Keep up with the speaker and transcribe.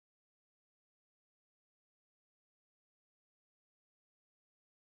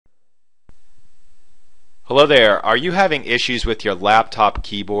Hello there. Are you having issues with your laptop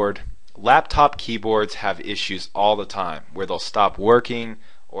keyboard? Laptop keyboards have issues all the time where they'll stop working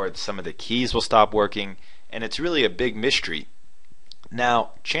or some of the keys will stop working, and it's really a big mystery.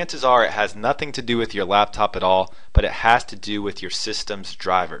 Now, chances are it has nothing to do with your laptop at all, but it has to do with your system's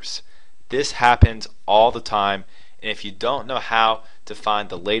drivers. This happens all the time, and if you don't know how to find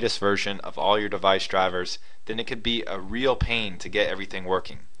the latest version of all your device drivers, then it could be a real pain to get everything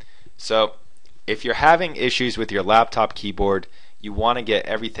working. So, if you're having issues with your laptop keyboard, you want to get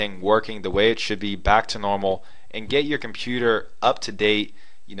everything working the way it should be, back to normal, and get your computer up to date,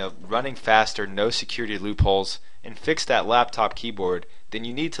 running faster, no security loopholes, and fix that laptop keyboard, then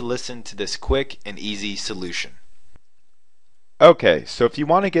you need to listen to this quick and easy solution. Okay, so if you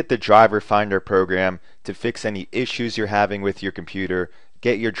want to get the Driver Finder program to fix any issues you're having with your computer,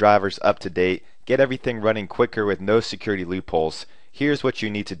 get your drivers up to date, get everything running quicker with no security loopholes, here's what you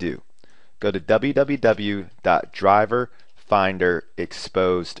need to do. Go to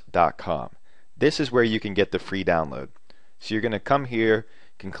www.driverfinderexposed.com. This is where you can get the free download. So you're going to come here,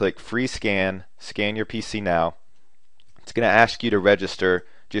 you can click free scan, scan your PC now. It's going to ask you to register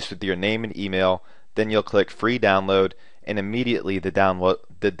just with your name and email. Then you'll click free download, and immediately the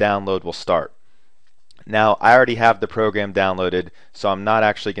download will start. Now, I already have the program downloaded, so I'm not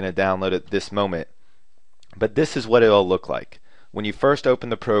actually going to download it this moment. But this is what it'll look like. When you first open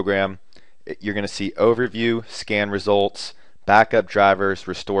the program, you're going to see overview, scan results, backup drivers,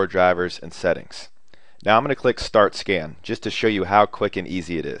 restore drivers, and settings. Now I'm going to click start scan just to show you how quick and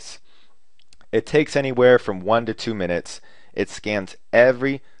easy it is. It takes anywhere from 1 to 2 minutes. It scans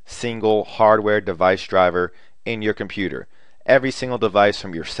every single hardware device driver in your computer. Every single device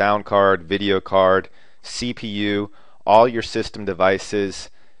from your sound card, video card, CPU, all your system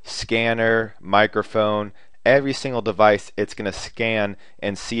devices, scanner, microphone, every single device it's going to scan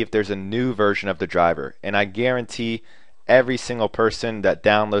and see if there's a new version of the driver. And I guarantee every single person that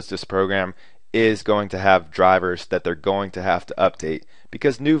downloads this program is going to have drivers that they're going to have to update,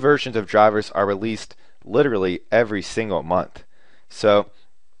 because new versions of drivers are released literally every single month. So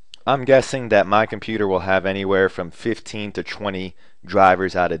I'm guessing that my computer will have anywhere from 15 to 20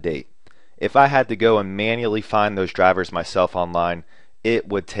 drivers out of date. If I had to go and manually find those drivers myself online, it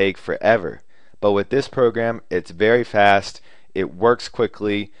would take forever. But with this program, it's very fast, it works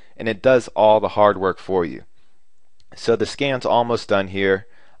quickly, and it does all the hard work for you. So the scan's almost done here.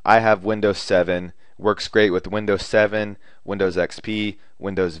 I have Windows 7, works great with Windows 7, Windows XP,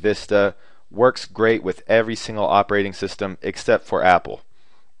 Windows Vista, works great with every single operating system except for Apple.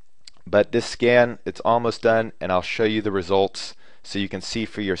 But this scan, it's almost done, and I'll show you the results so you can see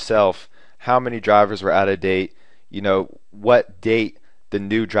for yourself how many drivers were out of date, what date the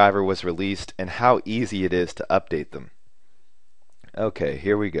new driver was released, and how easy it is to update them. Okay,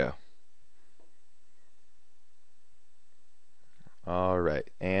 here we go. Alright,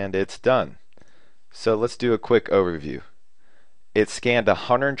 and it's done. So let's do a quick overview. It scanned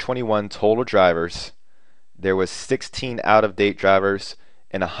 121 total drivers. There was 16 out-of-date drivers,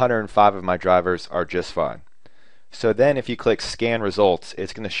 and 105 of my drivers are just fine. So then if you click scan results,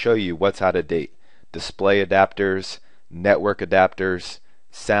 it's going to show you what's out of date. Display adapters, network adapters,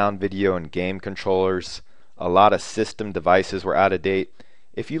 sound, video, and game controllers. A lot of system devices were out of date.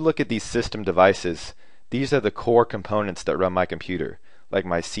 If you look at these system devices, these are the core components that run my computer, like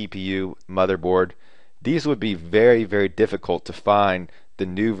my CPU, motherboard. These would be very, very difficult to find the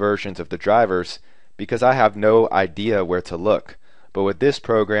new versions of the drivers because I have no idea where to look. But with this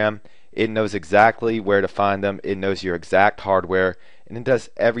program, it knows exactly where to find them. It knows your exact hardware, and it does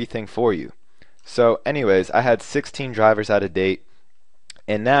everything for you. So anyways, I had 16 drivers out of date,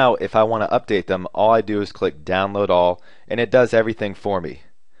 and now if I want to update them, all I do is click download all, and it does everything for me.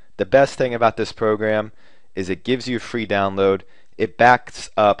 The best thing about this program is it gives you a free download. It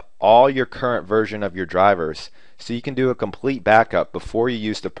backs up all your current version of your drivers, so you can do a complete backup before you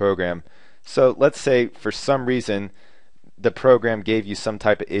use the program. So let's say for some reason the program gave you some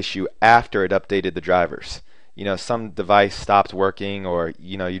type of issue after it updated the drivers. Some device stopped working, or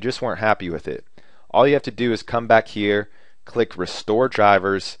you just weren't happy with it. All you have to do is come back here, click restore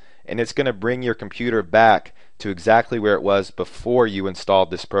drivers, and it's going to bring your computer back to exactly where it was before you installed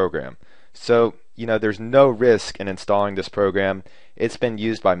this program. So there's no risk in installing this program. It's been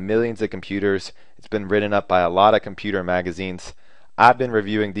used by millions of computers. It's been written up by a lot of computer magazines. I've been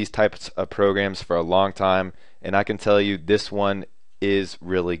reviewing these types of programs for a long time, and I can tell you this one is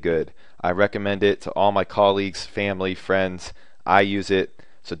really good. I recommend it to all my colleagues, family, friends. I use it,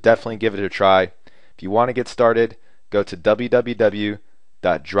 so definitely give it a try. If you want to get started, go to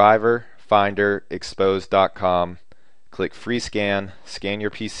www.driverfinderexposed.com, click free scan, scan your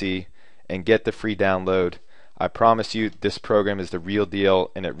PC, and get the free download. I promise you this program is the real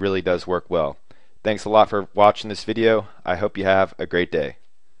deal and it really does work well. Thanks a lot for watching this video. I hope you have a great day.